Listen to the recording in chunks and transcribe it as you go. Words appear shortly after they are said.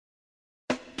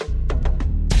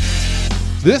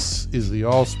This is the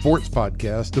All Sports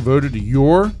Podcast devoted to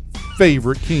your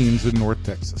favorite teams in North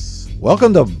Texas.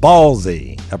 Welcome to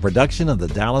Ballsy, a production of the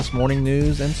Dallas Morning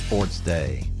News and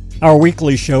SportsDay. Our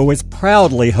weekly show is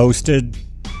proudly hosted.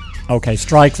 Okay,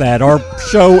 strike that. Our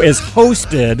show is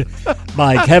hosted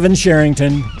by Kevin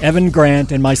Sherrington, Evan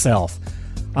Grant, and myself.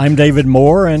 I'm David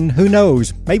Moore, and who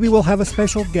knows, maybe we'll have a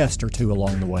special guest or two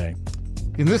along the way.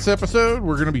 In this episode,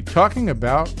 we're going to be talking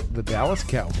about the Dallas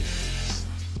Cowboys.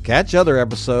 Catch other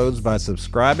episodes by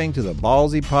subscribing to the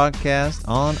Ballsy Podcast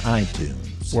on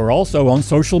iTunes. We're also on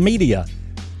social media.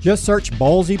 Just search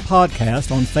Ballsy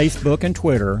Podcast on Facebook and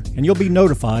Twitter, and you'll be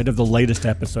notified of the latest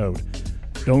episode.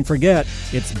 Don't forget,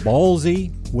 it's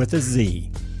Ballsy with a Z.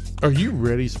 Are you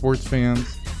ready, sports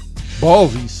fans?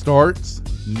 Ballsy starts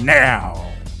now.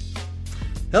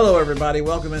 Hello, everybody.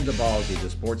 Welcome into Ballsy, the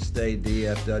SportsDay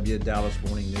DFW Dallas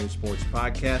Morning News Sports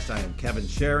Podcast. I am Kevin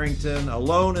Sherrington,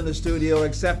 alone in the studio,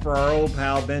 except for our old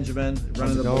pal Benjamin,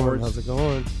 running the boards. How's it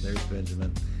going? There's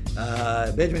Benjamin.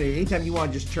 Benjamin, anytime you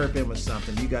want to just chirp in with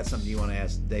something, you got something you want to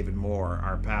ask David Moore,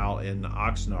 our pal in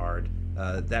Oxnard,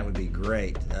 that would be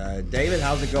great. David,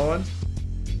 how's it going?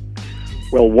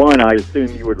 Well, one, I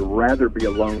assume you would rather be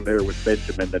alone there with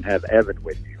Benjamin than have Evan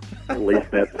with you. At least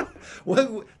that's...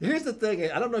 Well, here's the thing.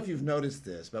 I don't know if you've noticed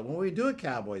this, but when we do a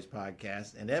Cowboys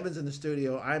podcast and Evan's in the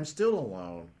studio, I'm still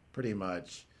alone, pretty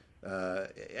much.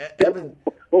 Evan,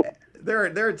 there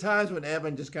are times when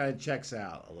Evan just kind of checks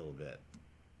out a little bit.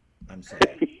 I'm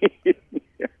saying.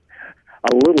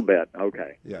 A little bit,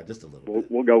 okay. Yeah, just a little bit.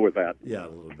 We'll go with that. Yeah, a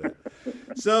little bit.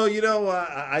 So,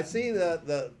 I see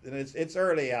and it's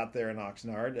early out there in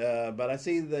Oxnard, but I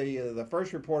see the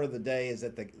first report of the day is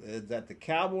that the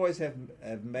Cowboys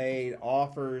have made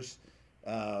offers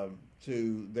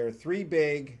to their three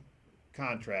big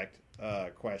contract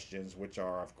questions, which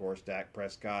are, of course, Dak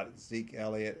Prescott, Zeke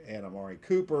Elliott, and Amari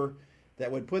Cooper,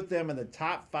 that would put them in the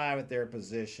top five at their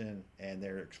position, and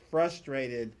they're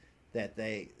frustrated that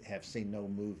they have seen no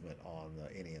movement on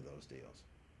any of those deals.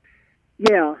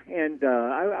 Yeah, and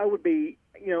I would be,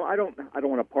 I don't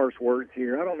want to parse words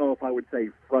here. I don't know if I would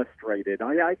say frustrated.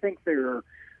 I think they're,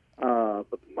 I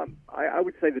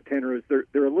would say the tenor is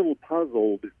they're a little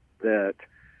puzzled that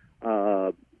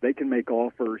they can make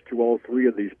offers to all three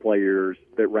of these players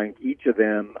that rank each of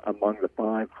them among the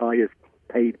five highest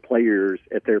paid players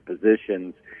at their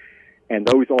positions, and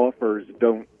those offers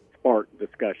don't spark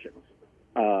discussions.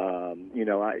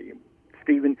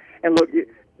 Stephen, and look,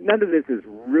 none of this is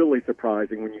really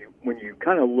surprising when you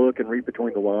kind of look and read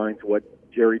between the lines what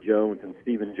Jerry Jones and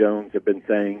Stephen Jones have been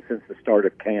saying since the start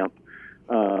of camp.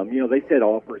 They said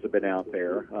offers have been out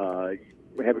there.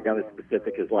 We haven't got as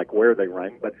specific as like where they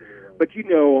rank, but you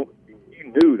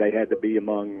knew they had to be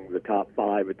among the top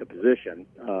five at the position.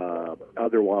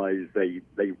 Otherwise, they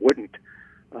wouldn't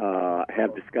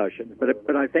have discussions.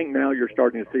 But I think now you're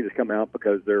starting to see this come out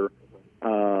because they're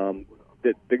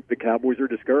the Cowboys are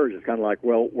discouraged. It's kind of like,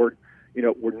 well, we're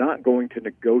not going to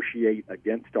negotiate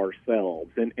against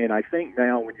ourselves. And I think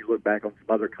now when you look back on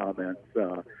some other comments,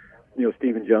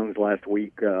 Stephen Jones last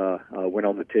week went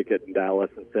on the ticket in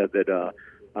Dallas and said that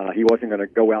he wasn't going to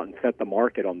go out and set the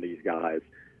market on these guys.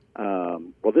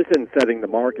 Well, this isn't setting the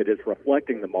market; it's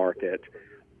reflecting the market.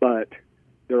 But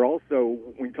they're also,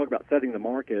 when you talk about setting the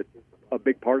market, a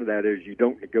big part of that is you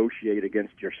don't negotiate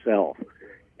against yourself.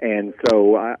 And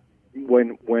so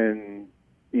when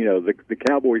the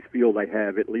Cowboys feel they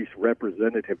have at least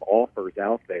representative offers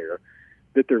out there,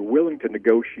 that they're willing to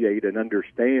negotiate and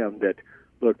understand that,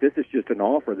 look, this is just an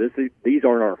offer. These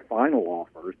aren't our final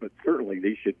offers, but certainly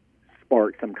these should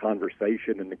spark some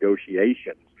conversation and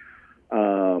negotiations.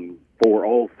 For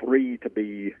all three to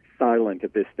be silent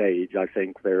at this stage, I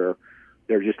think they're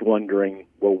just wondering,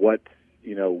 well, what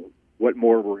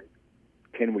more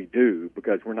can we do?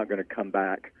 Because we're not going to come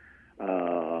back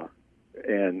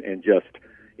and just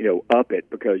up it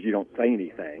because you don't say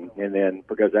anything, and then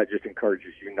because that just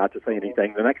encourages you not to say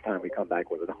anything the next time we come back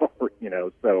with an offer.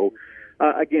 So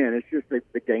again, it's just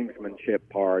the gamesmanship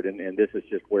part, and this is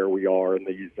just where we are in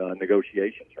these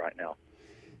negotiations right now.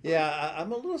 Yeah,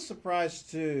 I'm a little surprised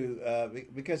too,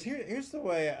 because here's the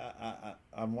way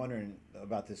I'm wondering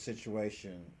about this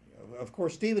situation. Of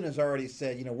course, Stephen has already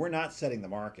said, we're not setting the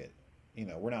market.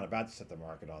 We're not about to set the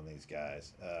market on these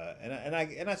guys. And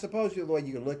I suppose the way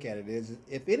you can look at it is,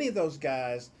 if any of those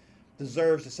guys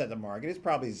deserves to set the market, it's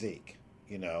probably Zeke.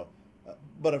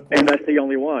 But of course, and that's the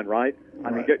only one, right? I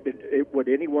Right. mean, would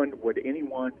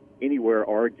anyone anywhere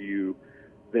argue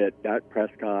that Dak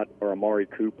Prescott or Amari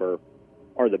Cooper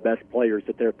are the best players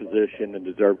at their position and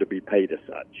deserve to be paid as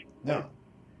such? No.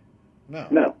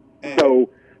 So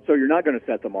So you're not going to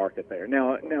set the market there.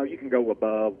 Now you can go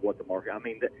above what the market. I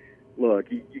mean, look,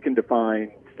 you can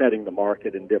define setting the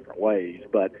market in different ways,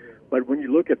 but when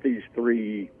you look at these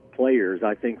three players,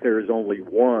 I think there is only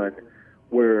one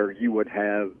where you would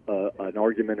have an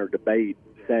argument or debate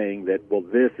saying that, well,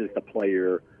 this is the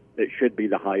player that should be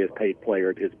the highest paid player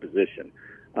at his position.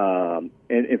 And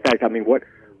in fact, I mean, what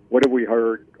have we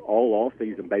heard all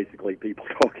offseason? Basically, people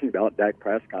talking about Dak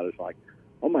Prescott is like,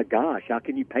 oh my gosh, how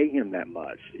can you pay him that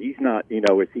much? He's not,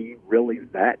 is he really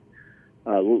that?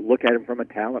 Look at him from a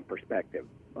talent perspective.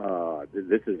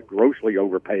 This is grossly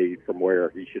overpaid from where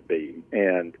he should be.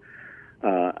 And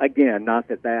again, not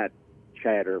that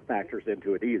chatter factors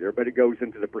into it either, but it goes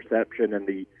into the perception and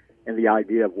the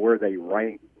idea of where they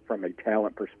rank from a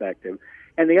talent perspective.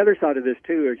 And the other side of this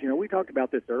too is, we talked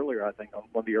about this earlier, I think, on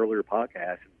one of the earlier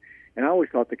podcasts, and I always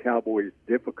thought the Cowboys'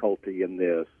 difficulty in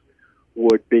this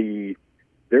would be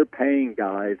they're paying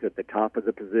guys at the top of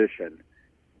the position,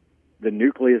 the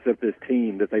nucleus of this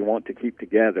team that they want to keep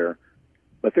together,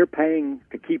 but they're paying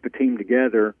to keep a team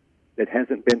together that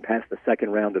hasn't been past the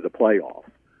second round of the playoffs.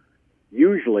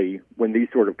 Usually, when these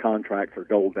sort of contracts are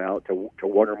doled out to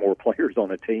one or more players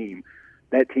on a team,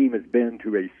 that team has been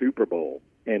to a Super Bowl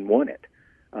and won it.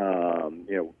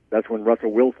 That's when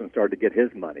Russell Wilson started to get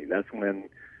his money. That's when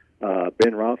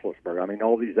Ben Roethlisberger. I mean,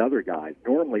 all these other guys.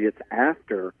 Normally, it's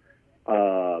after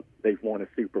they've won a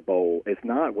Super Bowl. It's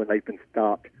not when they've been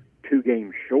stopped 2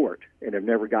 games short and have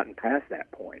never gotten past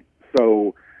that point.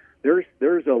 So there's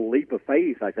a leap of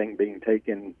faith, I think, being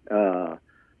taken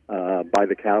by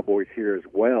the Cowboys here as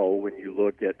well when you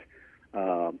look at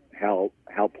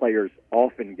how players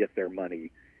often get their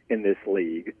money in this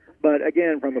league. But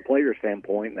again, from a player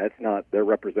standpoint, that's not their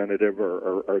representative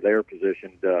or their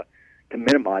position to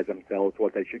minimize themselves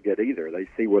what they should get either. They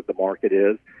see what the market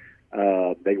is.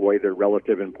 They weigh their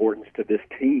relative importance to this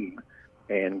team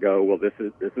and go, well, this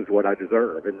is what I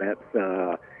deserve. And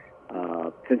that's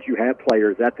since you have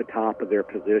players at the top of their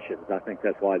positions, I think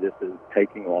that's why this is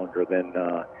taking longer than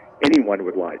anyone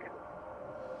would like.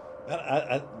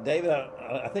 David,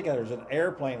 I think there's an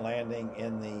airplane landing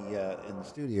in the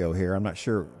studio here. I'm not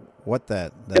sure what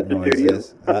that noise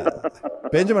is.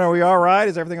 Benjamin, are we all right?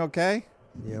 Is everything okay?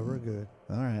 Yeah, we're good.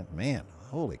 All right, man.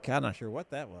 Holy cow! Not sure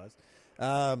what that was.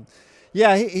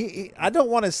 Yeah, I don't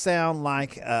want to sound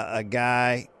like a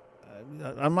guy.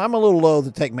 I'm a little loath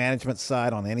to take management's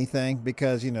side on anything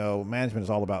because, management is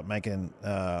all about making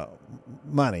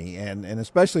money. And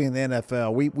especially in the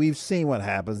NFL, we've seen what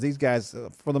happens. These guys,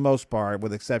 for the most part,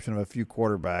 with the exception of a few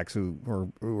quarterbacks who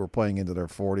were playing into their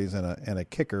 40s and a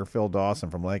kicker, Phil Dawson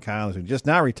from Lake Highlands, who just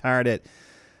now retired at,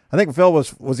 I think Phil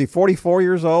was he 44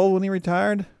 years old when he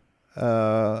retired?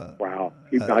 Wow.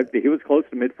 He was close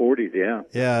to mid-40s, yeah.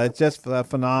 Yeah, it's just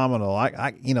phenomenal.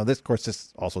 This, of course,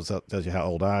 just also tells you how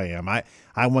old I am. I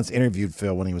once interviewed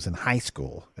Phil when he was in high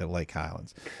school at Lake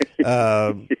Highlands.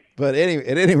 But at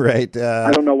any rate.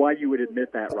 I don't know why you would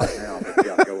admit that right now, but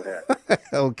yeah, go ahead.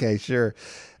 Okay, sure.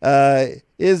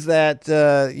 Is that,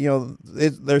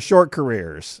 they're short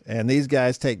careers, and these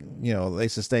guys they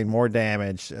sustain more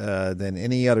damage than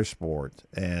any other sport.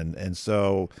 And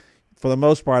so, for the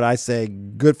most part, I say,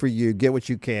 good for you. Get what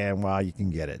you can while you can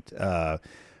get it.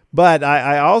 But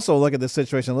I also look at this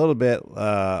situation a little bit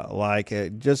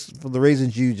just for the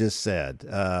reasons you just said.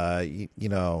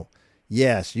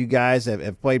 Yes, you guys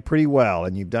have played pretty well,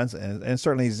 and you've done, and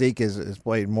certainly Zeke has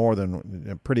played more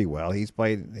than pretty well. He's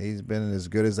been as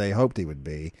good as they hoped he would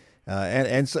be.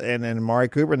 And Amari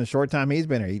Cooper, in the short time he's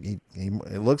been here,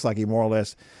 it looks like he more or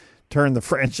less turned the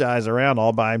franchise around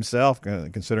all by himself,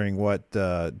 considering what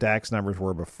Dak's numbers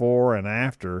were before and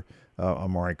after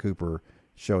Amari Cooper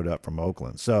showed up from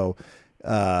Oakland. So,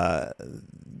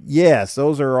 yes,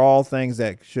 those are all things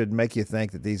that should make you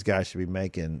think that these guys should be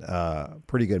making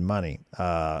pretty good money.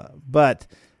 But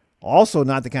also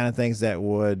not the kind of things that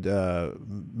would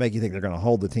make you think they're going to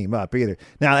hold the team up either.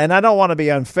 Now, and I don't want to be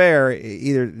unfair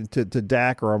either to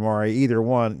Dak or Amari, either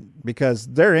one, because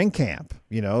they're in camp.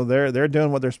 They're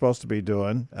doing what they're supposed to be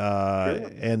doing,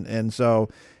 and so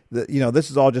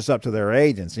this is all just up to their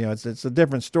agents. It's a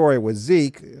different story with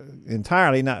Zeke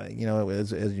entirely. Not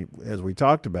as we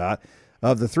talked about.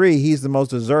 Of the three, he's the most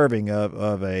deserving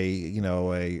of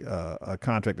a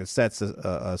contract that sets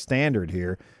a standard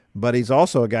here. But he's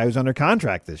also a guy who's under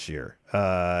contract this year,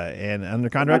 and under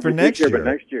contract for next year. But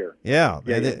next year, yeah,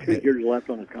 he has 2 years left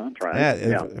on his contract.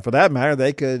 Yeah. For that matter,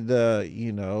 they could,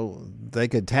 they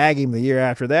could tag him the year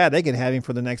after that. They could have him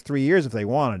for the next 3 years if they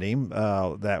wanted him.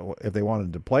 If they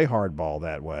wanted to play hardball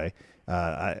that way.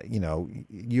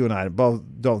 You and I both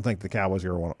don't think the Cowboys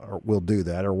will do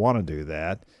that or want to do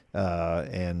that,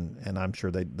 and I'm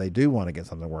sure they do want to get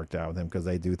something worked out with him because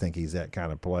they do think he's that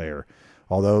kind of player.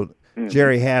 Although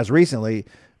Jerry has recently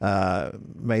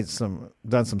done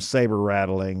some saber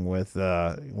rattling with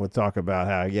talk about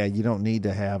how you don't need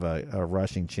to have a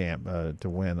rushing champ to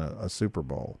win a Super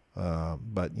Bowl,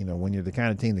 but when you're the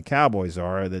kind of team the Cowboys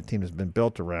are, the team has been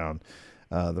built around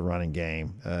the running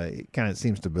game. It kind of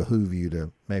seems to behoove you to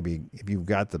maybe, if you've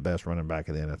got the best running back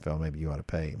in the NFL, maybe you ought to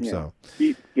pay him. Yeah. So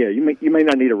you may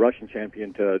not need a rushing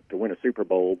champion to win a Super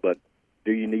Bowl, but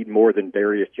do you need more than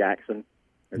Darius Jackson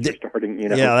as your starting?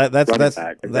 That's probably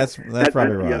right.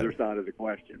 The other side of the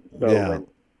question. So,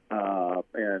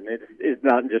 and it's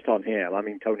not just on him. I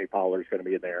mean, Tony Pollard's going to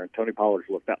be in there, and Tony Pollard's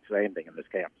looked outstanding in this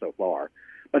camp so far.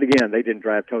 But again, they didn't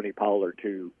draft Tony Pollard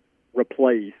to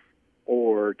replace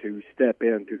or to step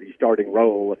into the starting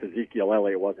role if Ezekiel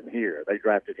Elliott wasn't here. They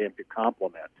drafted him to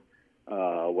complement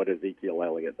what Ezekiel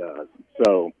Elliott does.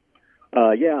 So,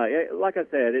 like I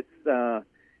said, it's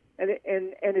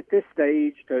and at this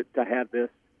stage to have this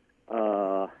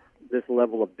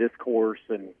level of discourse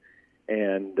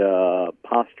and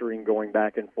posturing going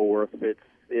back and forth,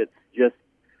 it's just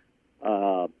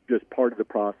part of the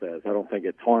process. I don't think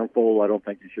it's harmful. I don't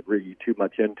think you should read too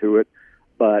much into it,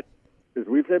 but as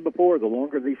we've said before, the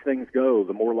longer these things go,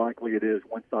 the more likely it is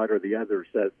one side or the other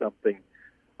says something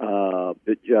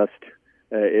that just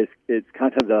it's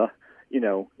kind of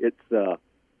you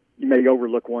may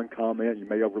overlook one comment, you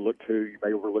may overlook two, you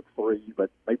may overlook three, but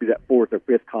maybe that fourth or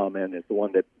fifth comment is the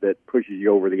one that pushes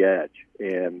you over the edge,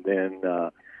 and then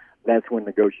that's when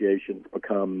negotiations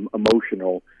become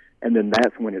emotional, and then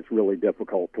that's when it's really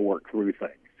difficult to work through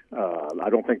things. I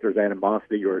don't think there's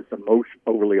animosity or it's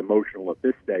overly emotional at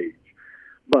this stage.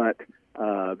 But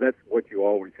that's what you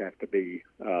always have to be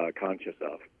conscious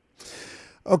of.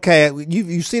 Okay,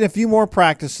 you've seen a few more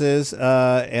practices,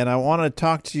 and I want to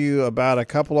talk to you about a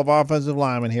couple of offensive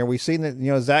linemen here. We've seen that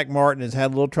Zach Martin has had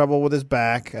a little trouble with his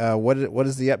back. What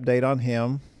is the update on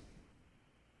him?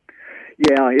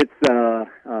 Yeah, it's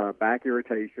back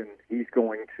irritation. He's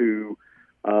going to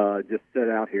just sit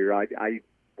out here. I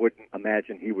wouldn't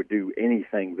imagine he would do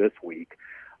anything this week.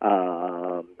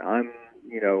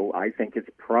 I think it's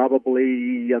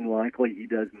probably unlikely he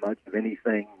does much of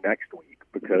anything next week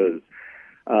because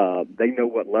they know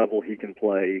what level he can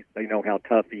play. They know how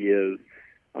tough he is.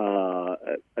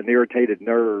 An irritated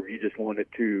nerve, you just want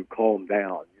it to calm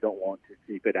down. You don't want to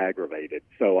keep it aggravated.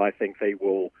 So I think they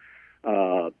will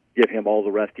give him all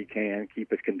the rest he can,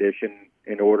 keep his condition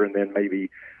in order, and then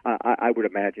maybe I would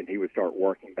imagine he would start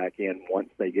working back in once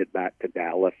they get back to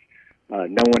Dallas.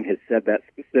 No one has said that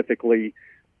specifically,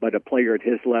 but a player at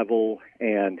his level,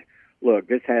 and look,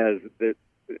 this has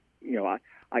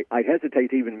I hesitate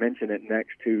to even mention it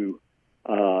next to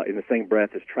in the same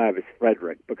breath as Travis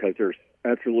Frederick because there's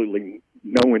absolutely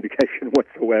no indication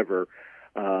whatsoever.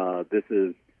 This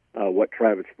is what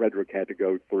Travis Frederick had to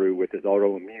go through with his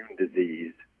autoimmune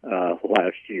disease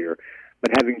last year.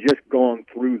 But having just gone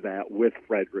through that with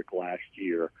Frederick last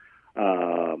year,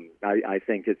 I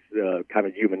think it's kind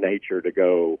of human nature to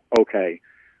go, okay,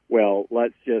 well,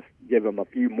 let's just give him a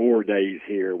few more days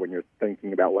here when you're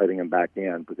thinking about letting him back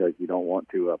in because you don't want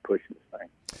to push this thing.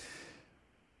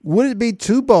 Would it be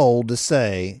too bold to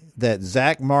say that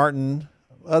Zach Martin,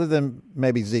 other than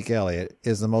maybe Zeke Elliott,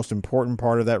 is the most important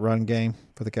part of that run game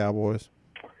for the Cowboys?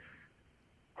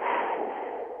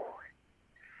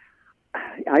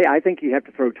 I think you have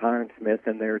to throw Tyron Smith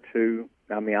in there too.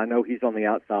 I mean, I know he's on the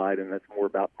outside, and that's more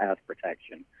about pass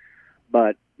protection.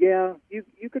 But yeah,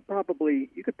 you could probably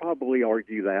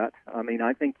argue that. I mean,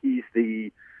 I think he's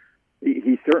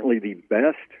certainly the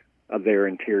best of their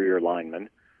interior linemen,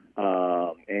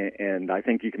 and I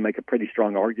think you can make a pretty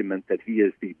strong argument that he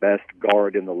is the best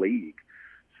guard in the league.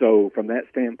 So from that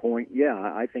standpoint, yeah,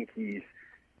 I think he's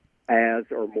as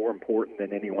or more important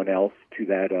than anyone else to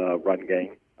that run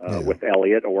game. With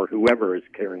Elliott or whoever is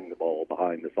carrying the ball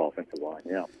behind this offensive line,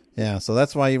 yeah. So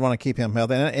that's why you want to keep him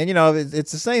healthy, and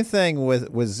it's the same thing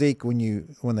with Zeke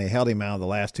when they held him out of the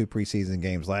last two preseason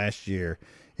games last year,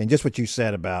 and just what you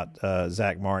said about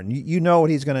Zach Martin, you know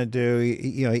what he's going to do.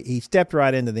 He stepped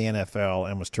right into the NFL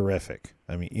and was terrific.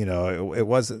 I mean, there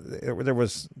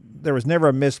was never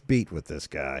a missed beat with this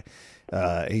guy.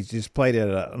 He's just played at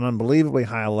an unbelievably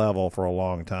high level for a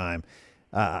long time.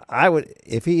 I would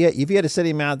if he had to sit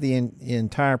him out the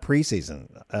entire preseason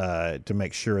to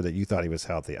make sure that you thought he was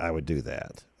healthy. I would do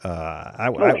that. I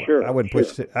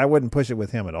wouldn't push it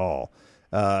with him at all.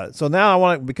 So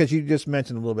now because you just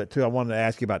mentioned a little bit too, I wanted to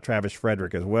ask you about Travis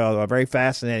Frederick as well. A very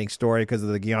fascinating story because of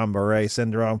the Guillain-Barré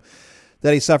syndrome.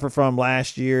 that he suffered from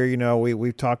last year.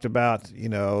 We've talked about,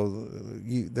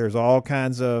 there's all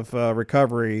kinds of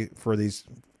recovery for these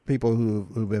people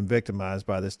who've been victimized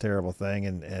by this terrible thing.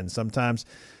 And sometimes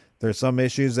there's some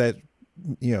issues that,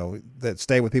 that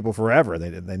stay with people forever.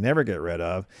 They never get rid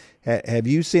of. Have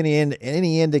you seen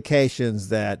any indications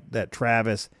that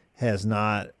Travis has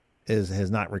not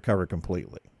recovered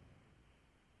completely?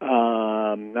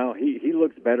 No, he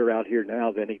looks better out here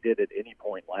now than he did at any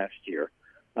point last year.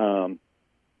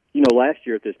 Last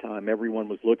year at this time, everyone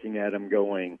was looking at him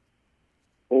going,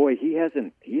 boy, he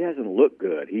hasn't looked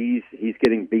good. He's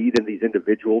getting beat in these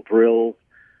individual drills.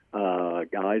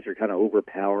 Guys are kind of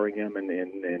overpowering him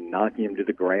and knocking him to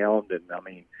the ground. And I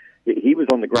mean, he was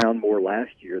on the ground more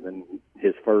last year than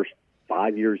his first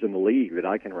 5 years in the league that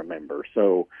I can remember.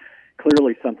 So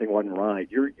clearly something wasn't right.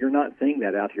 You're not seeing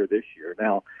that out here this year.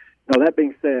 Now that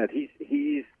being said,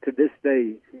 he's to this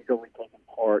day he's only taken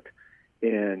part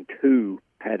in 2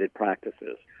 padded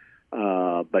practices.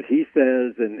 But he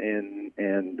says, and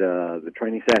the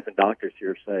training staff and doctors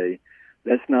here say,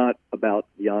 that's not about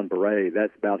Jan Beret.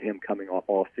 That's about him coming off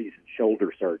off-season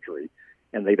shoulder surgery,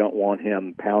 and they don't want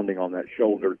him pounding on that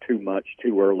shoulder too much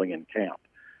too early in camp.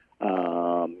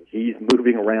 He's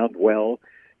moving around well.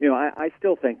 I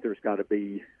still think there's got to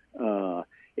be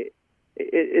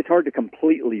it's hard to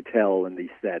completely tell in these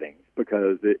settings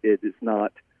because it is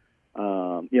not,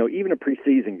 even a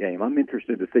preseason game. I'm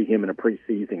interested to see him in a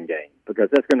preseason game because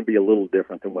that's going to be a little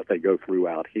different than what they go through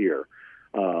out here,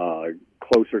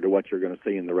 closer to what you're going to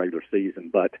see in the regular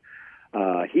season. But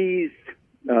he's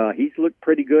looked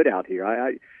pretty good out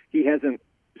here. He hasn't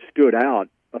stood out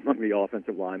among the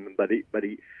offensive linemen, but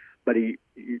he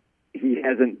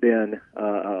hasn't been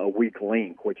a weak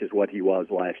link, which is what he was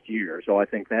last year. So I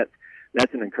think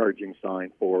that's an encouraging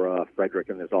sign for Frederick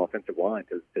and his offensive line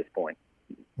at this point.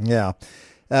 Yeah.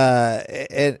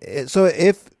 So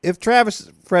if Travis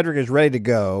Frederick is ready to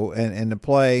go and to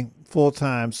play full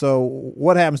time, so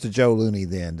what happens to Joe Looney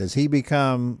then? Does he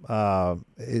become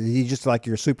is he just like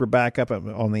your super backup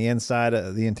on the inside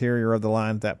of the interior of the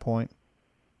line at that point?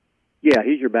 Yeah,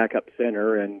 he's your backup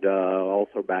center and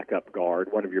also backup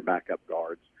guard, one of your backup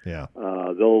guards. Yeah.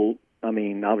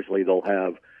 Obviously they'll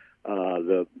have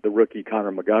the rookie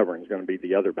Connor McGovern is going to be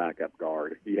the other backup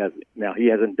guard. He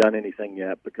hasn't done anything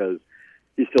yet because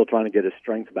he's still trying to get his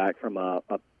strength back from a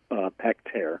pec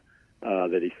tear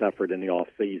that he suffered in the off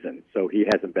season. So he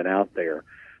hasn't been out there,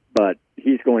 but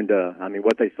he's going to.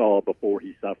 What they saw before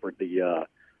he suffered the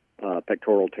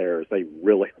pectoral tears, they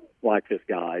really like this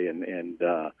guy and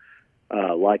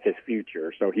like his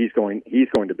future. So he's going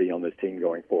to be on this team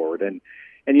going forward. And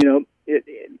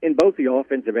in both the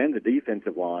offensive and the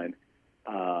defensive line,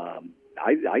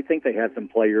 I think they have some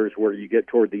players where you get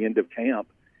toward the end of camp,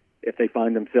 if they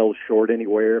find themselves short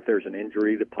anywhere, if there's an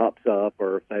injury that pops up,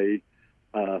 or if they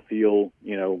feel,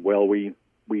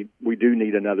 we do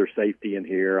need another safety in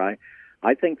here.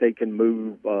 I think they can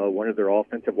move one of their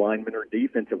offensive linemen or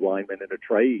defensive linemen in a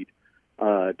trade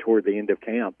toward the end of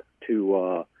camp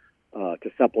to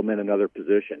supplement another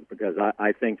position, because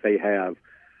I think they have.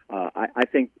 I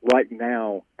think right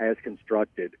now, as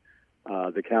constructed,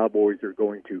 the Cowboys are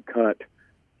going to cut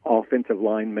offensive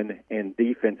linemen and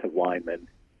defensive linemen.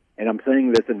 And I'm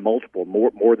saying this in multiple,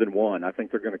 more than one. I think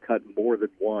they're going to cut more than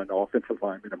one offensive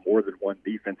lineman and more than one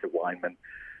defensive lineman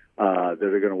that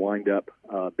are going to wind up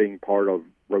being part of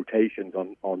rotations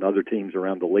on other teams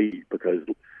around the league, because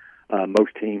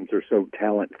most teams are so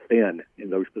talent thin in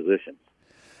those positions.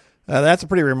 That's a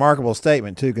pretty remarkable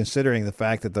statement, too, considering the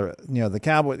fact that the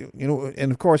Cowboys,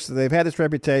 and of course they've had this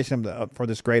reputation for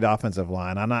this great offensive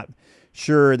line. I'm not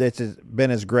sure that it's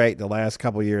been as great the last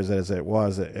couple of years as it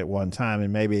was at one time,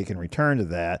 and maybe it can return to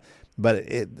that. But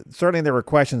certainly there were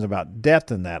questions about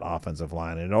depth in that offensive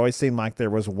line. It always seemed like there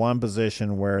was one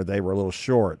position where they were a little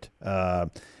short.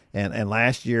 And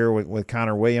last year with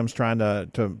Connor Williams trying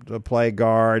to play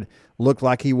guard, looked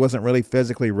like he wasn't really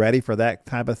physically ready for that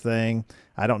type of thing.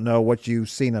 I don't know what you've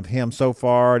seen of him so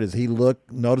far. Does he look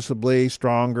noticeably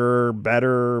stronger,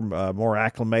 better, more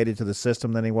acclimated to the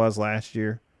system than he was last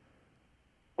year?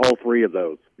 All three of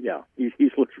those, yeah. He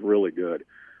looks really good.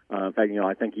 In fact,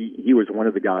 I think he was one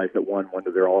of the guys that won one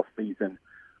of their off-season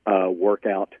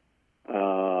workout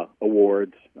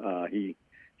awards.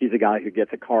 He's a guy who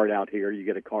gets a card out here. You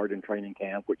get a card in training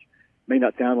camp, which may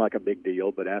not sound like a big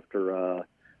deal, but after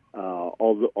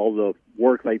all the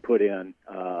work they put in,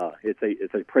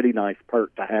 it's a pretty nice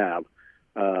perk to have,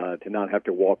 to not have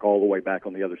to walk all the way back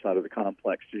on the other side of the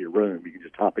complex to your room. You can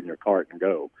just hop in your cart and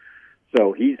go.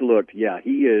 So he's looked, he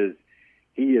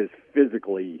is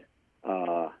physically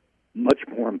much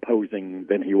more imposing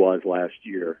than he was last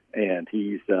year, and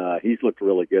he's looked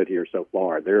really good here so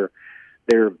far. They're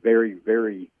very,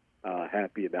 very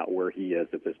happy about where he is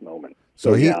at this moment.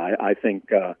 So I think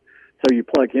so. You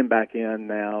plug him back in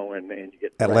now, and you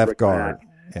get at left guard.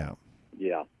 Back.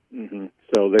 Yeah. Mm-hmm.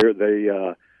 So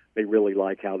they really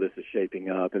like how this is shaping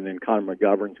up, and then Connor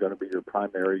McGovern's going to be your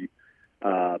primary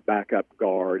backup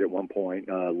guard at one point.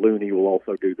 Looney will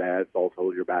also do that. It's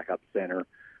also your backup center.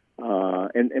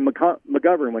 And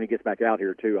McGovern, when he gets back out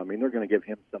here too, I mean, they're going to give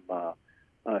him some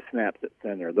snaps at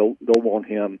center. They'll want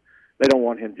him. They don't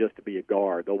want him just to be a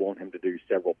guard. They'll want him to do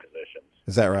several positions.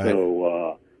 Is that right?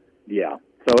 So yeah.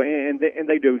 So and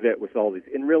they do that with all these.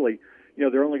 And really,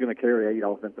 they're only going to carry 8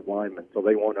 offensive linemen, so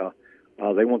they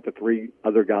want the 3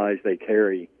 other guys they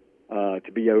carry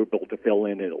to be able to fill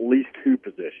in at least 2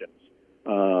 positions.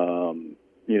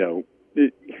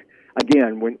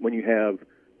 Again, when you have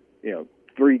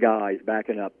 3 guys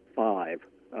backing up 5,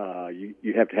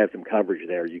 you have to have some coverage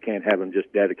there. You can't have them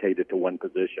just dedicated to one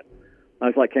position.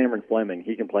 It's like Cameron Fleming;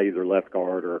 he can play either left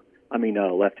guard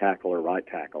left tackle or right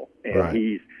tackle, and right.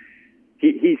 he's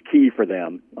key for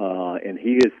them. And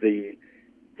he is the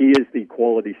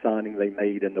quality signing they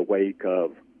made in the wake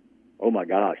of, oh my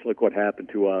gosh, look what happened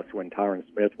to us when Tyron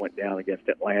Smith went down against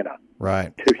Atlanta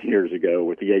right 2 years ago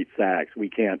with the 8 sacks. We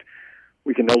can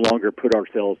no longer put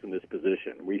ourselves in this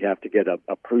position. We have to get a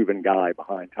proven guy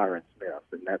behind Tyron Smith,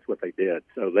 and that's what they did.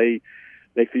 So they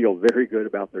feel very good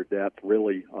about their depth,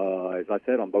 really, as I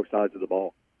said, on both sides of the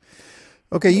ball.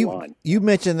 Okay, you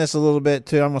mentioned this a little bit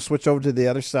too. I'm going to switch over to the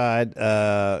other side.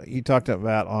 You talked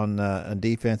about on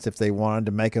defense if they wanted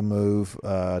to make a move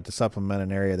to supplement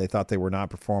an area they thought they were not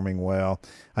performing well.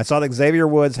 I saw that Xavier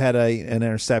Woods had an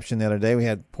interception the other day. We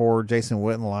had poor Jason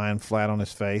Witten lying flat on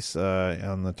his face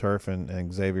on the turf,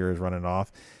 and Xavier is running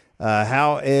off.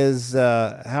 How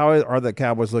are the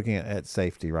Cowboys looking at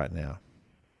safety right now?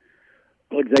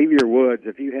 Well, Xavier Woods,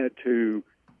 if you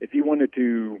wanted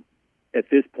to, at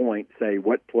this point, say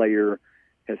what player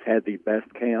has had the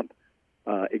best camp,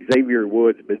 Xavier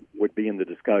Woods would be in the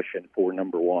discussion for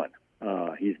number 1.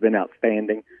 He's been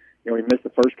outstanding. He missed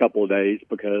the first couple of days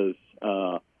because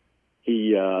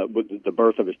with the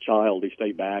birth of his child, he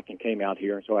stayed back and came out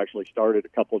here, and so actually started a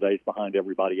couple of days behind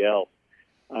everybody else.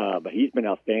 But he's been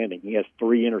outstanding. He has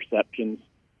 3 interceptions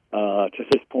to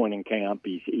this point in camp.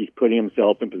 He's putting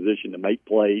himself in position to make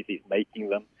plays. He's making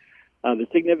them. The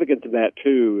significance of that,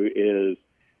 too, is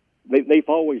they've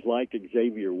always liked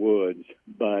Xavier Woods,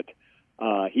 but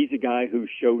he's a guy who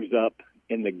shows up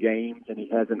in the games, and he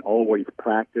hasn't always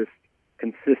practiced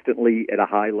consistently at a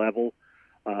high level.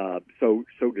 So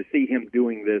to see him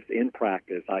doing this in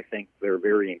practice, I think they're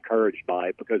very encouraged by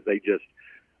it because they just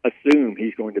assume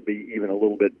he's going to be even a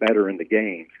little bit better in the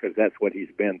games because that's what he's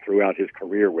been throughout his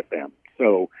career with them.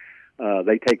 So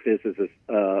they take this as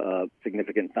a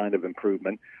significant sign of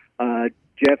improvement.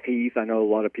 Jeff Heath, I know a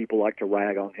lot of people like to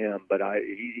rag on him, but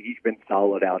he's been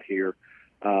solid out here.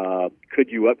 Could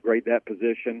you upgrade that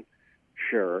position?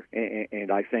 Sure,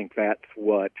 and I think that's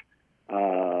what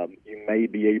you may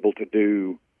be able to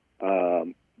do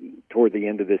toward the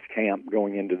end of this camp,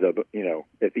 going into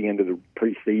at the end of the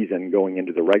preseason, going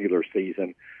into the regular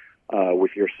season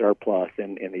with your surplus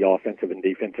in the offensive and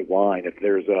defensive line. If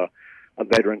there's a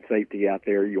veteran safety out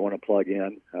there you want to plug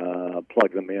them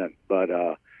in. But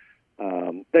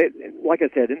like I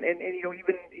said, and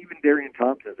even Darian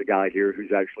Thompson's a guy here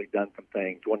who's actually done some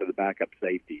things. One of the backup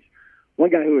safeties. One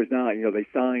guy who is not. They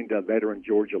signed veteran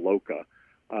George Aloka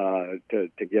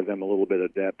to give them a little bit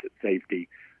of depth at safety.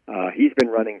 He's been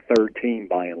running third team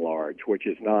by and large, which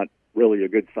is not really a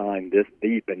good sign this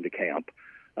deep into camp.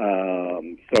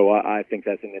 So I think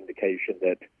that's an indication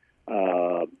that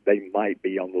they might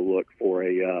be on the look for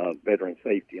a veteran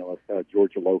safety unless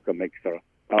George Aloka makes a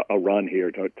run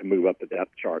here to move up the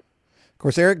depth chart. Of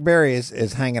course, Eric Berry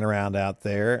is hanging around out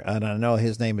there, and I know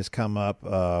his name has come up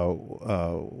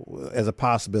as a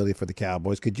possibility for the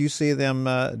Cowboys. Could you see them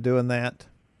doing that?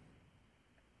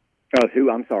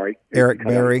 Who? I'm sorry. Eric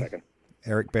Berry.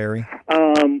 Eric Berry.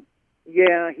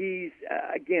 Yeah, he's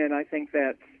again. I think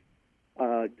that's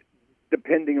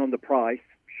depending on the price.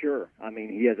 Sure. I mean,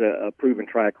 he has a proven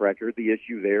track record. The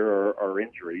issue there are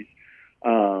injuries,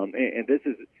 and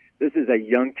this is a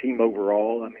young team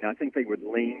overall. I mean, I think they would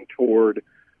lean toward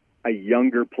a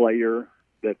younger player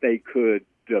that they could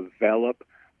develop,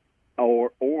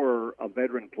 or a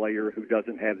veteran player who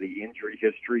doesn't have the injury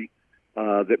history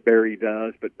that Barry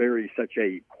does. But Barry's such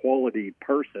a quality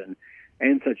person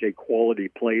and such a quality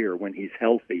player when he's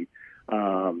healthy.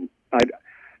 I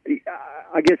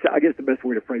guess the best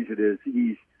way to phrase it is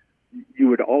you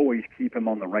would always keep him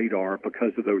on the radar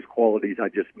because of those qualities I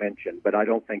just mentioned. But I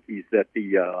don't think he's at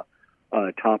the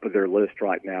top of their list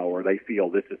right now, or they feel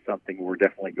this is something we're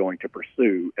definitely going to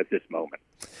pursue at this moment.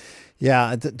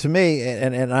 Yeah, to me,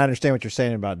 and I understand what you're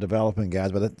saying about developing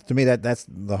guys, but to me that's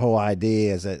the whole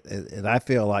idea. Is that, and I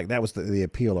feel like that was the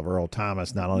appeal of Earl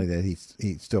Thomas. Not only that he's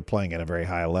still playing at a very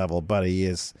high level, but he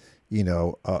is,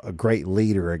 a great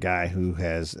leader, a guy who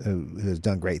has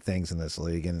done great things in this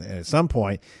league. And at some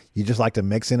point, you just like to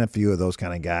mix in a few of those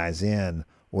kind of guys in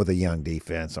with a young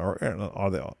defense or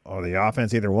the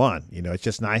offense, either one. It's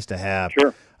just nice to have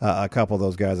a couple of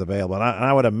those guys available. And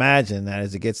I would imagine that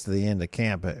as it gets to the end of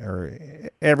camp or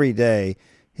every day,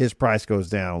 his price goes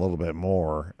down a little bit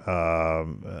more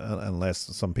unless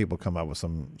some people come up with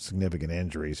some significant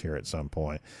injuries here at some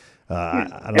point.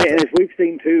 And as we've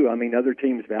seen, too, other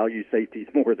teams value safeties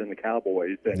more than the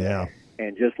Cowboys.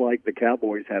 And just like the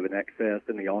Cowboys have an excess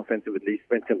in the offensive and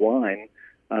defensive line,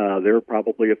 there are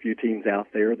probably a few teams out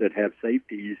there that have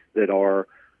safeties that are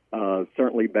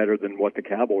certainly better than what the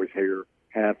Cowboys here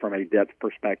have from a depth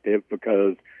perspective,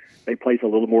 because they place a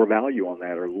little more value on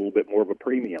that, or a little bit more of a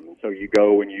premium. And so you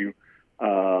go and you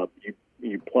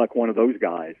pluck one of those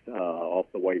guys off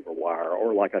the waiver wire,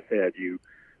 or like I said, you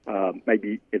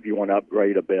maybe if you want to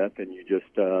upgrade a bit, then you just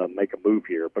make a move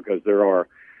here, because there are.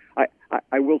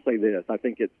 I will say this: I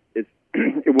think it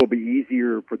will be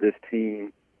easier for this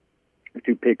team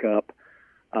to pick up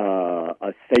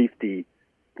a safety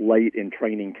late in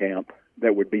training camp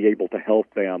that would be able to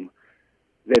help them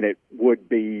than it would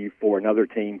be for another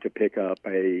team to pick up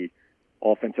a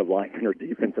offensive lineman or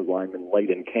defensive lineman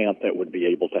late in camp that would be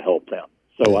able to help them.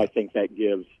 So I think that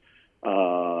gives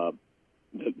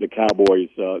the Cowboys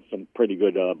some pretty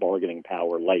good bargaining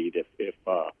power late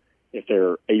if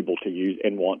they're able to use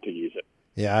and want to use it.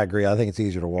 Yeah, I agree. I think it's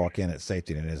easier to walk in at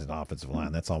safety than it is an offensive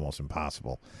line. That's almost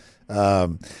impossible. I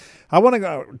want to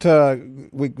go to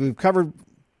we've covered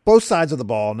both sides of the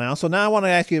ball now. So now I want to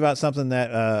ask you about something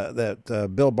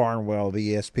that Bill Barnwell of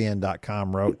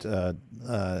ESPN.com wrote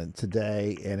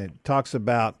today, and it talks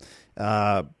about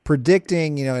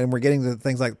predicting, and we're getting to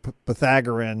things like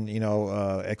Pythagorean,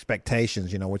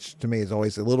 expectations, which to me is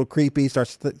always a little creepy.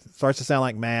 Starts to sound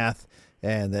like math.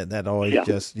 And that always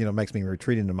just, makes me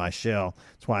retreat into my shell.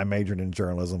 That's why I majored in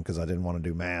journalism, because I didn't want to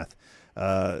do math.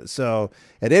 So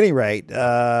at any rate,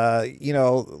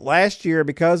 last year,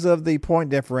 because of the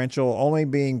point differential only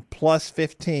being plus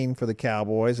 15 for the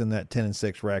Cowboys in that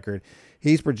 10-6 record,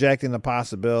 he's projecting the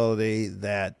possibility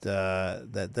that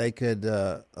they could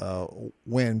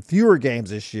win fewer games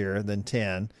this year than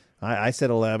 10. I said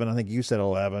 11. I think you said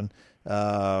 11.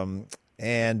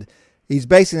 And he's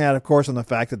basing that, of course, on the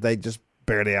fact that they just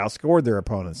barely outscored their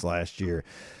opponents last year.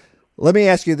 Let me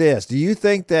ask you this: do you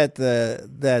think that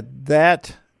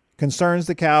that concerns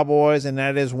the Cowboys, and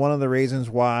that is one of the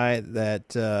reasons why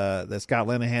that Scott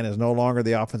Linehan is no longer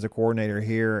the offensive coordinator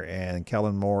here and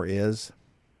Kellen Moore is?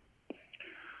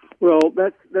 Well,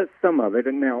 that's some of it.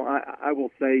 And now I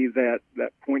will say that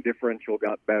point differential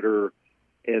got better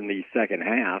in the second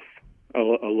half a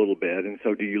little bit. And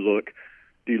so do you look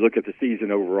at the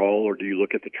season overall, or do you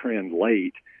look at the trend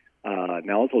late?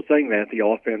 Now, also saying that, the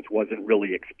offense wasn't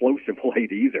really explosive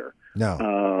late either.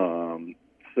 No.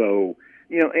 So,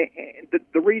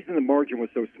 the reason the margin was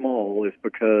so small is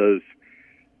because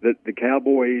the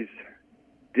Cowboys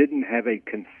didn't have a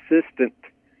consistent,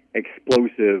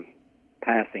 explosive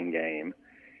passing game,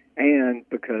 and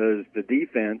because the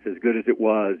defense, as good as it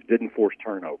was, didn't force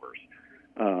turnovers.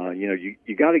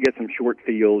 You got to get some short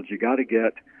fields. You got to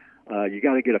get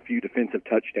a few defensive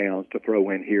touchdowns to throw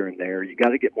in here and there. You got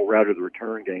to get more out of the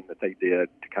return game that they did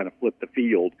to kind of flip the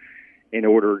field in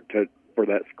order for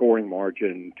that scoring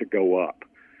margin to go up.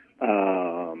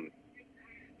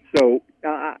 So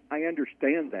I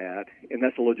understand that, and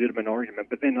that's a legitimate argument.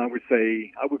 But then I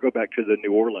would go back to the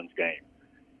New Orleans game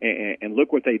and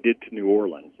look what they did to New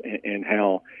Orleans and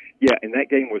how, and that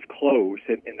game was close.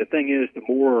 And the thing is, the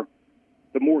more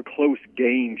close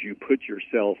games you put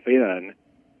yourself in,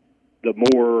 the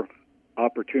more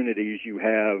opportunities you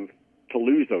have to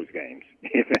lose those games,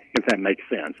 if that makes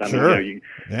sense. I Sure. mean,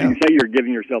 you can say you're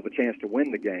giving yourself a chance to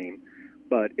win the game,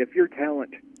 but if your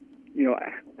talent,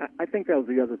 I think that was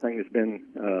the other thing that's been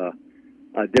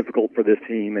difficult for this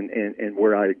team, and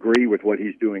where I agree with what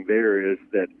he's doing there is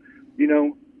that,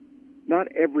 not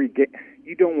every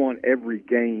you don't want every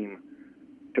game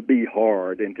to be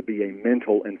hard and to be a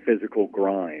mental and physical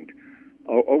grind.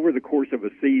 Over the course of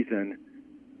a season,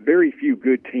 very few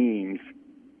good teams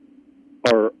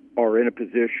are in a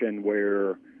position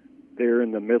where they're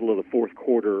in the middle of the fourth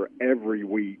quarter every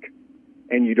week,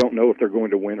 and you don't know if they're going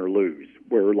to win or lose.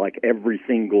 where like every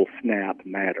single snap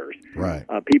matters. Right.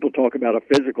 People talk about a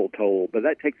physical toll, but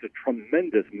that takes a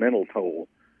tremendous mental toll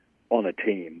on a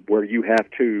team where you have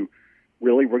to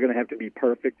really, we're going to have to be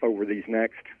perfect over these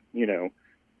next,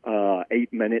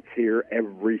 8 minutes here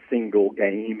every single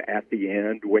game at the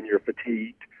end when you're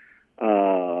fatigued.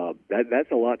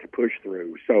 That's a lot to push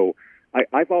through. So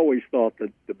I've always thought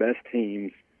that the best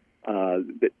teams,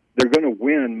 that they're going to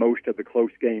win most of the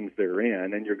close games they're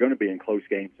in, and you're going to be in close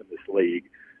games in this league.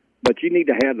 But you need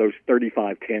to have those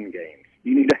 35-10 games.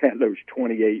 You need to have those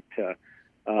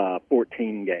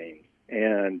 28-14 games.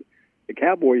 And the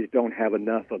Cowboys don't have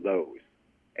enough of those.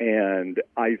 And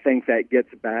I think that gets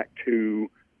back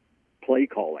to play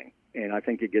calling. And I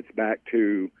think it gets back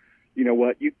to,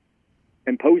 you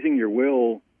imposing your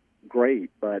will,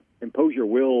 great, but impose your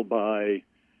will by,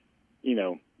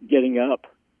 getting up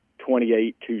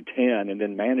 28-10 and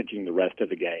then managing the rest of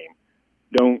the game.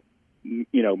 Don't,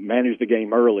 manage the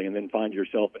game early and then find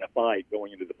yourself in a fight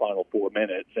going into the final 4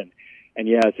 minutes. And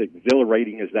yeah, as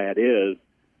exhilarating as that is,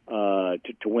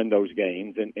 to win those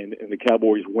games, and the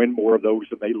Cowboys win more of those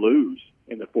than they lose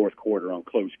in the fourth quarter on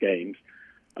close games.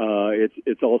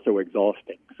 It's also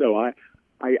exhausting. So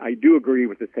I do agree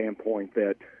with the standpoint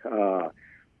that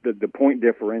the point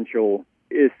differential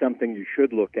is something you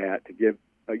should look at to give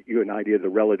you an idea of the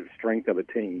relative strength of a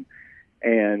team,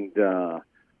 and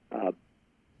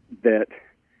that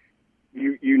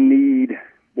you need,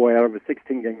 out of a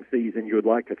 16-game season, you would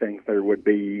like to think there would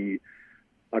be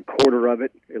a quarter of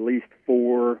it, at least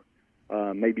 4,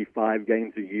 maybe 5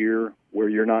 games a year where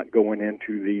you're not going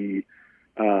into the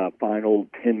final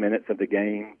 10 minutes of the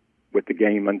game with the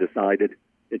game undecided,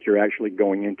 that you're actually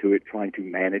going into it trying to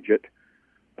manage it.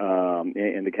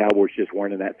 And the Cowboys just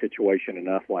weren't in that situation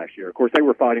enough last year. Of course, they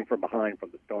were fighting from behind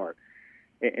from the start.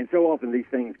 And so often these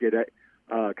things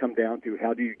come down to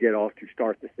how do you get off to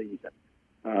start the season.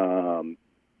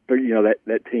 But,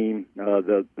 that team,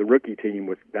 the rookie team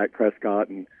with Prescott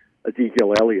and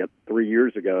Ezekiel Elliott 3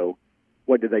 years ago,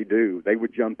 what did they do? They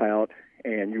would jump out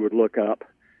and you would look up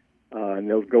and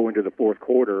they'll go into the fourth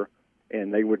quarter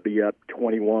and they would be up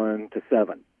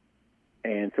 21-7.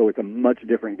 And so it's a much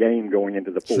different game going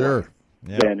into the fourth Sure.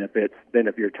 Yeah. than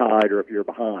if you're tied or if you're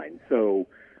behind. So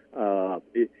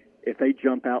if they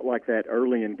jump out like that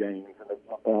early in games and they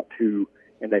jump out and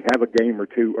they have a game or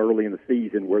two early in the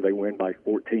season where they win by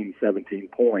 14, 17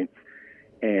 points,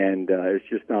 and it's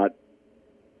just not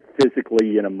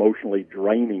physically and emotionally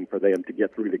draining for them to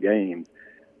get through the game,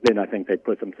 then I think they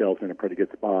put themselves in a pretty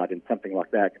good spot, and something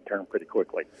like that can turn pretty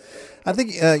quickly. I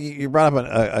think you brought up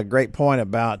a great point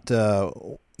about,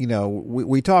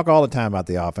 we talk all the time about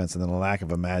the offense and the lack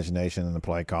of imagination and the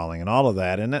play calling and all of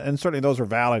that, and certainly those are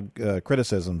valid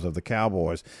criticisms of the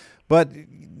Cowboys. But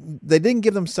they didn't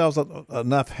give themselves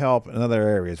enough help in other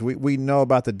areas. We know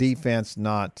about the defense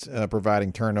not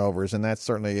providing turnovers, and that's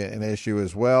certainly an issue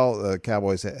as well. The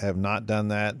Cowboys have not done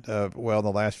that well in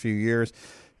the last few years.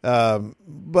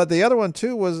 But the other one,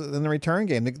 too, was in the return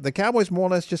game. The Cowboys more or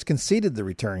less just conceded the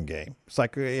return game. It's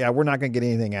like, yeah, we're not going to get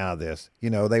anything out of this.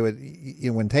 They would,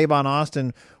 when Tavon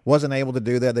Austin wasn't able to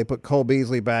do that, they put Cole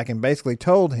Beasley back and basically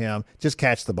told him, just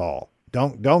catch the ball.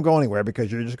 Don't go anywhere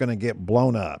because you're just going to get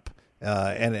blown up.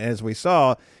 And as we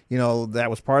saw, that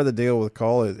was part of the deal with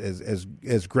Cole.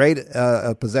 As great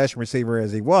a possession receiver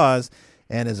as he was,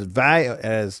 and as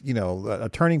a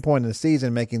turning point in the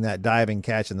season, making that diving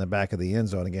catch in the back of the end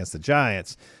zone against the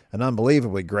Giants, an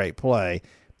unbelievably great play.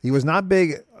 He was not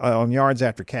big on yards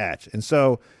after catch, and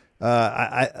so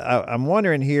I'm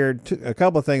wondering here a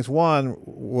couple of things. One,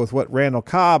 with what Randall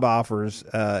Cobb offers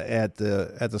at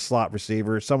the slot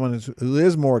receiver, someone who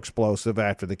is more explosive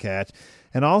after the catch,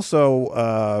 and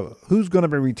also who's going to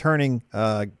be returning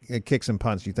kicks and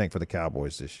punts, you think, for the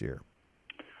Cowboys this year?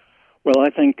 Well, I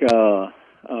think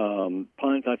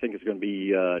punts, I think it's going to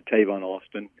be Tavon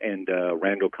Austin and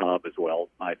Randall Cobb as well.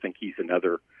 I think he's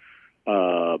another.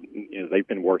 They've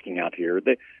been working out here.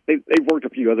 They've worked a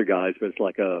few other guys, but it's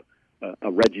like a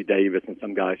Reggie Davis and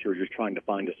some guys who are just trying to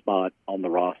find a spot on the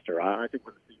roster. I think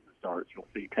when the season starts, you'll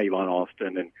see Tavon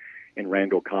Austin and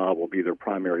Randall Cobb will be their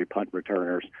primary punt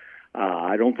returners.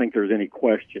 I don't think there's any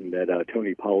question that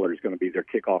Tony Pollard is going to be their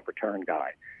kickoff return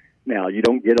guy. Now, you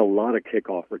don't get a lot of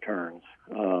kickoff returns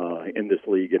in this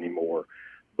league anymore,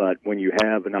 but when you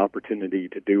have an opportunity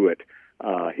to do it,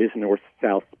 his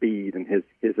north-south speed and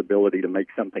his ability to make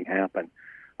something happen,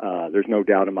 there's no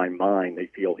doubt in my mind they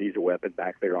feel he's a weapon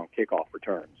back there on kickoff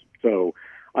returns. So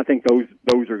I think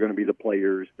those are going to be the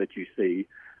players that you see.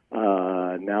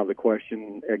 Now the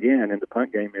question, again, in the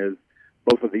punt game is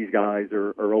both of these guys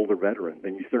are older veterans,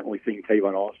 and you've certainly seen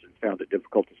Tavon Austin found it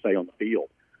difficult to stay on the field.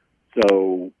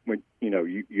 So when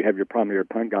you have your primary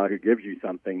punt guy who gives you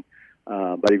something,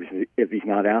 but if he's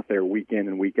not out there week in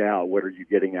and week out, what are you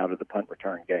getting out of the punt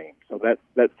return game? So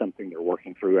that's something they're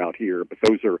working through out here. But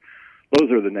those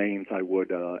are the names I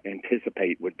would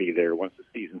anticipate would be there once the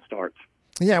season starts.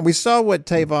 Yeah, we saw what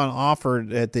Tavon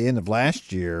offered at the end of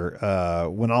last year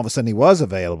when all of a sudden he was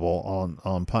available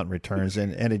on punt returns,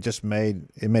 and it just made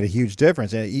a huge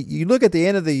difference. And you look at the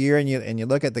end of the year and you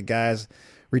look at the guys'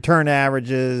 return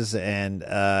averages and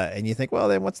you think, well,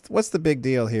 then what's the big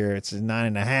deal here? It's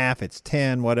 9.5, it's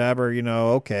 10, whatever.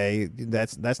 Okay,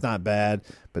 that's not bad.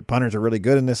 But punters are really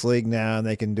good in this league now, and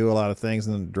they can do a lot of things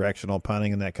in the directional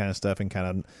punting and that kind of stuff, and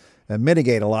kind of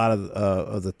mitigate a lot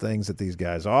of the things that these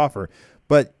guys offer.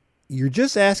 But you're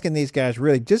just asking these guys,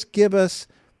 really, just give us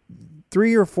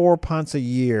 3 or 4 punts a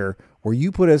year where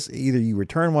you put us, either you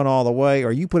return one all the way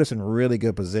or you put us in really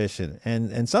good position.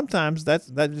 And sometimes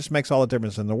that just makes all the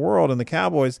difference in the world. And the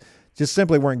Cowboys just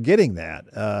simply weren't getting that.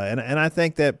 And I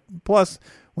think that, plus,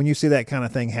 when you see that kind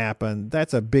of thing happen,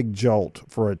 that's a big jolt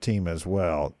for a team as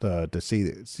well, to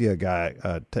see a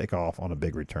guy take off on a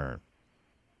big return.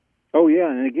 Oh,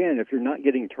 yeah, and again, if you're not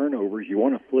getting turnovers, you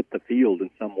want to flip the field in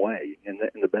some way, and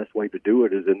the best way to do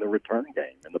it is in the return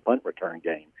game, in the punt return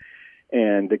game.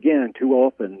 And again, too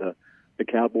often the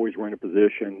Cowboys were in a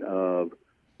position of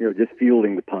just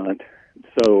fielding the punt.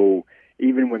 So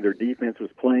even when their defense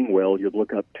was playing well, you'd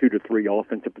look up 2 to 3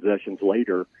 offensive possessions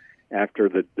later after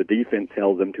the defense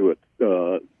held them to it.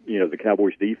 The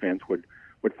Cowboys defense would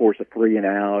force a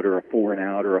 3-and-out or a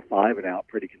 4-and-out or a 5-and-out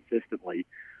pretty consistently.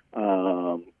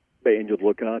 And you'd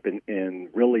look up, and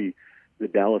really the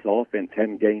Dallas offense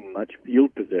hadn't gained much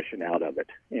field position out of it.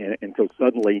 And so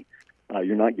suddenly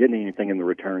you're not getting anything in the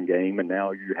return game, and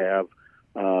now you have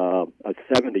a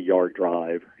 70-yard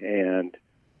drive, and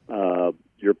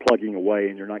you're plugging away,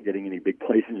 and you're not getting any big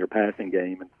plays in your passing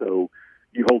game. And so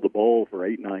you hold the ball for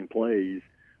 8-9 plays,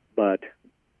 but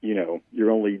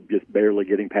you're only just barely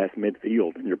getting past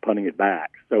midfield, and you're punting it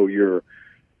back. So you're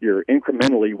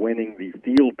incrementally winning the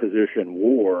field position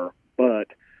war, but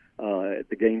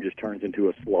the game just turns into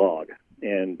a slog.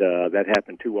 And that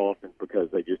happened too often because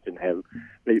they just didn't have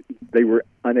they were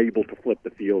unable to flip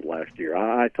the field last year.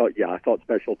 I thought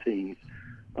special teams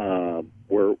were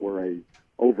a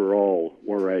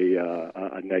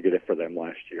negative for them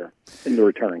last year in the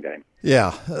return game.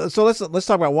 Yeah. So let's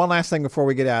talk about one last thing before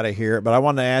we get out of here. But I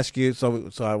want to ask you.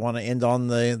 So I want to end on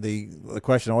the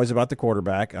question always about the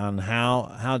quarterback, on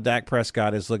how Dak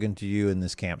Prescott is looking to you in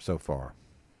this camp so far.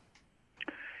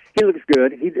 He looks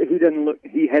good. He doesn't look.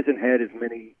 He hasn't had as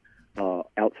many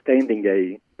outstanding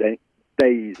days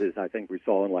as I think we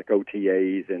saw in like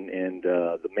OTAs and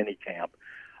the mini camp.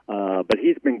 But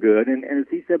he's been good. And as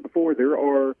he said before, there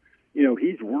are.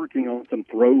 He's working on some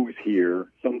throws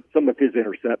here. Some of his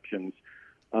interceptions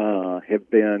have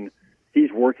been.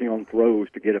 He's working on throws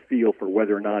to get a feel for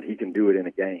whether or not he can do it in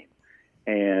a game.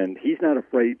 And he's not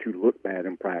afraid to look bad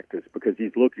in practice because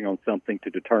he's looking on something to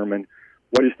determine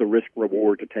what is the risk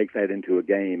reward to take that into a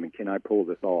game, and can I pull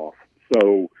this off?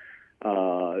 So,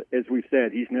 as we've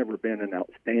said, he's never been an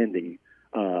outstanding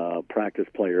practice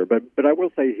player, but I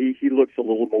will say he looks a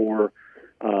little more.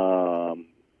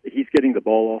 He's getting the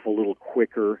ball off a little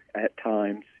quicker at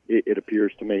times, it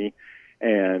appears to me.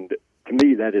 And to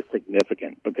me, that is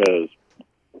significant because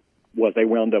they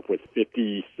wound up with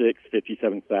 56,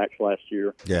 57 sacks last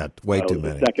year. Yeah, way too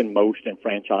many. The second most in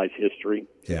franchise history.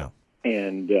 Yeah.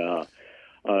 And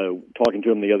talking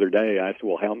to him the other day, I asked,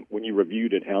 well, when you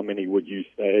reviewed it, how many would you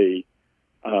say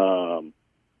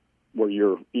were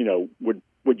your,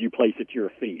 would you place at your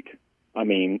feet? I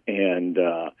mean, and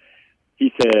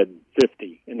he said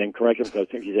 50, and then corrected himself.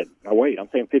 He said, "Oh wait, I'm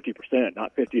saying 50%,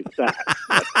 not 50 sacks."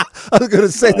 I was going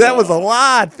to say that was a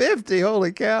lot. 50,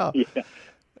 holy cow! Yeah.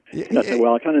 I said,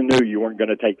 well, I kind of knew you weren't going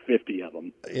to take 50 of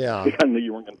them. Yeah, I kind of knew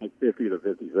you weren't going to take 50 to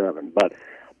 57, but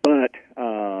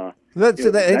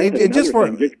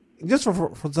just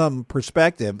for some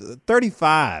perspective,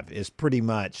 35 is pretty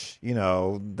much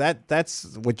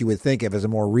that's what you would think of as a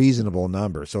more reasonable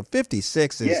number. So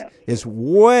 56 is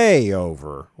way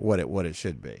over what it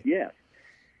should be. Yes.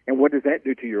 And what does that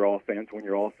do to your offense when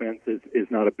your offense is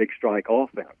not a big strike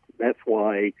offense? That's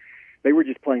why they were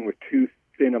just playing with too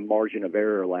thin a margin of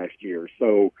error last year.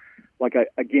 So,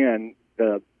 again,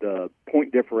 the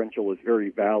point differential is very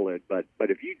valid, but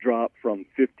if you drop from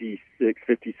 56,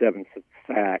 57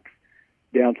 sacks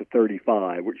down to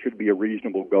 35, which should be a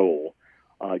reasonable goal,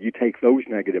 you take those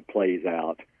negative plays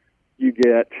out, you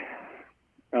get,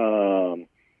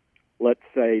 let's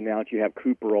say now that you have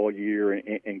Cooper all year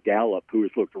and Gallup, who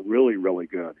has looked really, really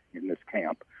good in this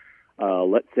camp,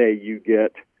 let's say you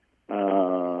get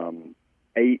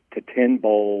 8 to 10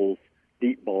 balls,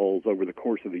 deep balls over the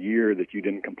course of the year that you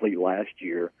didn't complete last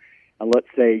year, and let's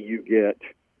say you get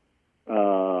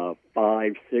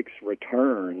 5, 6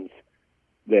 returns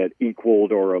that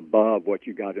equaled or above what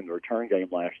you got in the return game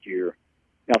last year,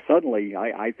 now suddenly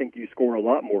I think you score a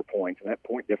lot more points, and that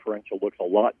point differential looks a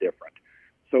lot different.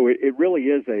 So it really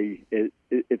is it's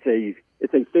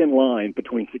a thin line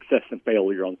between success and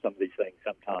failure on some of these things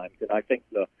sometimes, and I think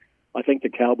the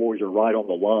Cowboys are right on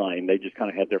the line. They just kind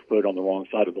of had their foot on the wrong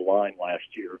side of the line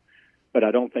last year, but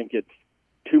I don't think it's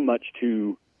too much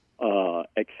to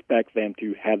expect them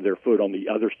to have their foot on the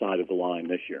other side of the line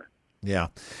this year. Yeah,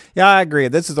 I agree.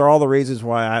 This is all the reasons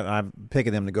why I'm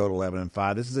picking them to go to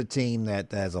 11-5. This is a team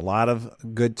that has a lot of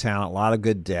good talent, a lot of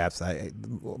good depth,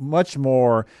 much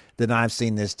more than I've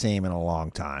seen this team in a long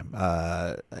time.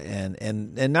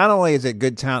 And not only is it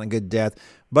good talent and good depth,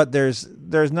 but there's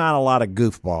not a lot of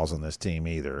goofballs on this team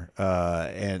either.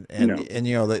 And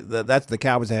you know that's the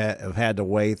Cowboys have had to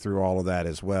wade through all of that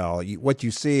as well. What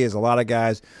you see is a lot of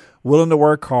guys willing to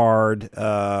work hard,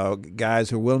 guys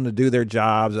who are willing to do their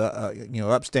jobs,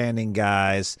 upstanding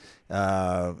guys,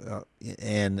 and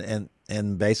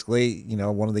basically,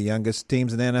 one of the youngest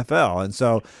teams in the NFL. And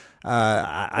so,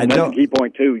 I don't. That's a key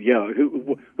point too. Yeah,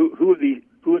 who of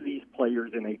these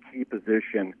players in a key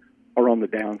position are on the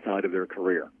downside of their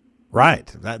career?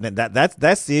 Right. That's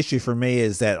the issue for me,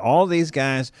 is that all of these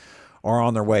guys are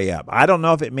on their way up. I don't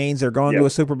know if it means they're going to a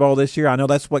Super Bowl this year. I know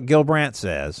that's what Gil Brandt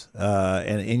says,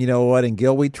 and you know what? In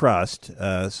Gil we trust.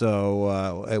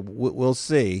 So we'll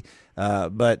see.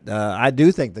 But I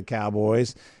do think the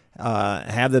Cowboys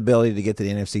have the ability to get to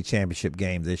the NFC Championship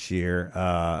game this year.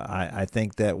 I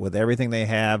think that with everything they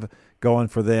have going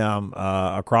for them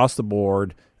across the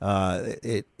board,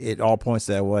 it all points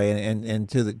that way. And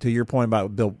to your point about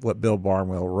what Bill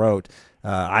Barnwell wrote,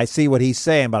 I see what he's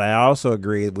saying, but I also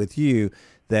agree with you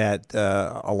that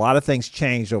a lot of things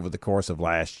changed over the course of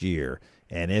last year.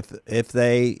 And if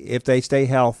they stay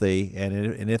healthy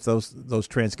and if those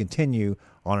trends continue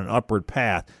on an upward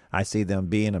path, I see them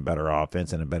being a better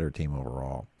offense and a better team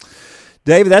overall.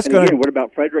 David, that's going to. What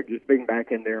about Frederick just being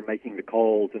back in there, making the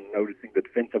calls and noticing the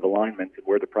defensive alignments and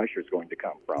where the pressure is going to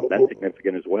come from? That's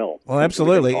significant as well. Well,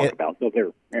 absolutely.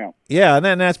 Yeah, and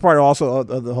then that's part also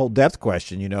of the whole depth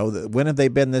question. When have they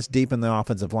been this deep in the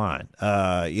offensive line?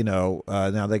 Now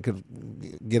they could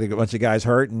get a bunch of guys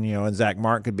hurt, and Zach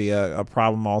Martin could be a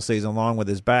problem all season long with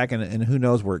his back, and who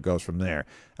knows where it goes from there.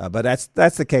 But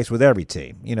that's the case with every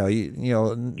team.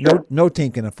 No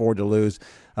team can afford to lose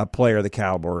a player of the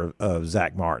caliber of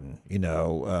Zach Martin.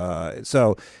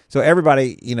 So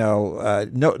everybody,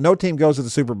 no team goes to the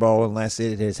Super Bowl unless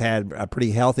it has had a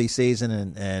pretty healthy season,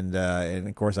 and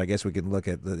of course I guess we can look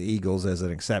at the Eagles as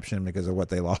an exception because of what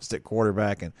they lost at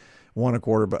quarterback and won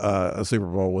a Super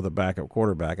Bowl with a backup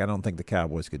quarterback. I don't think the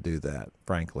Cowboys could do that,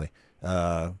 frankly.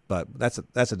 But that's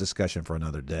a discussion for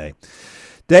another day.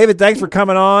 David, thanks for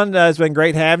coming on. It's been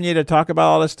great having you to talk about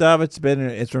all this stuff. It's been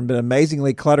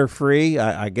amazingly clutter free.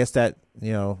 I guess that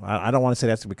I don't want to say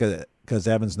that's because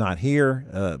Evan's not here,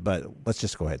 but let's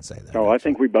just go ahead and say that. Oh, I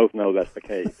think we both know that's the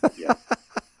case. Yeah.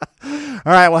 All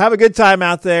right. Well, have a good time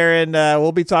out there, and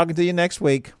we'll be talking to you next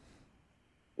week.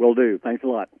 Will do. Thanks a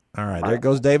lot. All right, there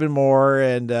goes David Moore,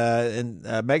 and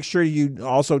make sure you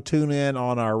also tune in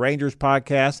on our Rangers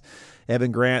podcast.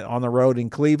 Evan Grant on the road in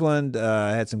Cleveland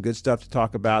had some good stuff to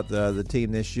talk about the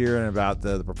team this year and about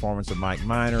the performance of Mike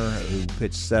Minor, who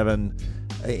pitched 7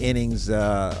 innings,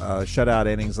 shutout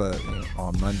innings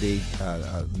on Monday.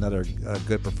 Another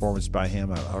good performance by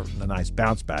him, a nice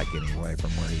bounce back anyway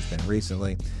from where he's been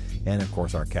recently. And, of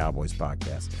course, our Cowboys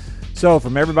podcast. So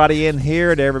from everybody in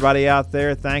here to everybody out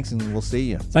there, thanks, and we'll see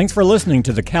you. Thanks for listening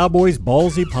to the Cowboys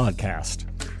Ballsy podcast.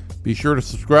 Be sure to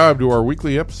subscribe to our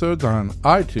weekly episodes on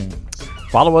iTunes.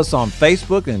 Follow us on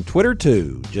Facebook and Twitter,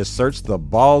 too. Just search the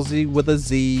Ballsy with a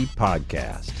Z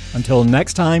podcast. Until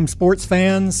next time, sports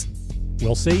fans,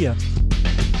 we'll see you.